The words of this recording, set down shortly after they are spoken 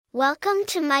Welcome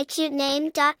to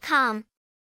mycutename.com.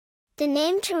 The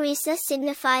name Theresa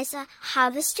signifies a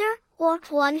harvester, or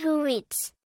one who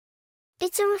reaps.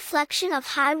 It's a reflection of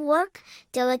hard work,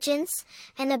 diligence,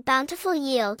 and a bountiful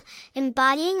yield,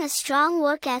 embodying a strong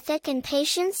work ethic and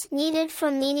patience needed for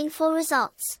meaningful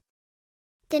results.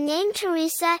 The name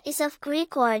Theresa is of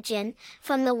Greek origin,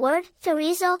 from the word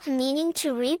therezo, meaning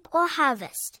to reap or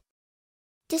harvest.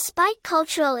 Despite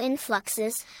cultural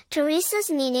influxes,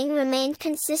 Theresa's meaning remained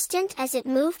consistent as it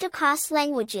moved across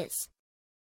languages.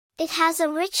 It has a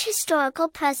rich historical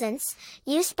presence,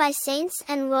 used by saints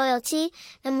and royalty,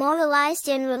 immortalized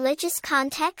in religious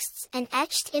contexts and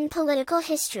etched in political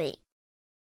history.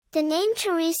 The name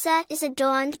Theresa is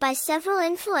adorned by several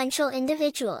influential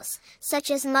individuals, such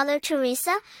as Mother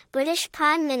Teresa, British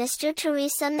Prime Minister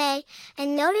Theresa May,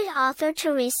 and noted author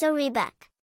Teresa Rebeck.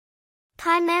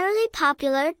 Primarily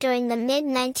popular during the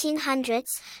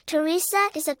mid-1900s, Theresa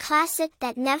is a classic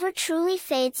that never truly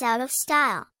fades out of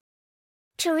style.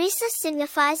 Theresa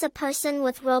signifies a person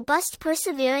with robust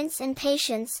perseverance and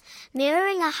patience,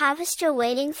 mirroring a harvester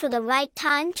waiting for the right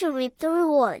time to reap the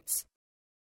rewards.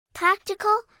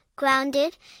 Practical,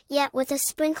 grounded, yet with a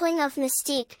sprinkling of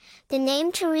mystique, the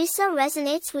name Theresa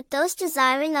resonates with those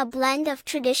desiring a blend of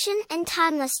tradition and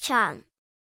timeless charm.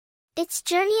 Its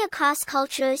journey across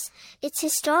cultures, its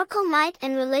historical might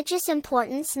and religious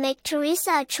importance make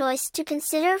Theresa a choice to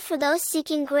consider for those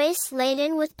seeking grace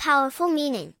laden with powerful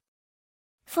meaning.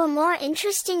 For more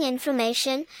interesting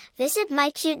information, visit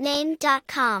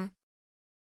mycutename.com.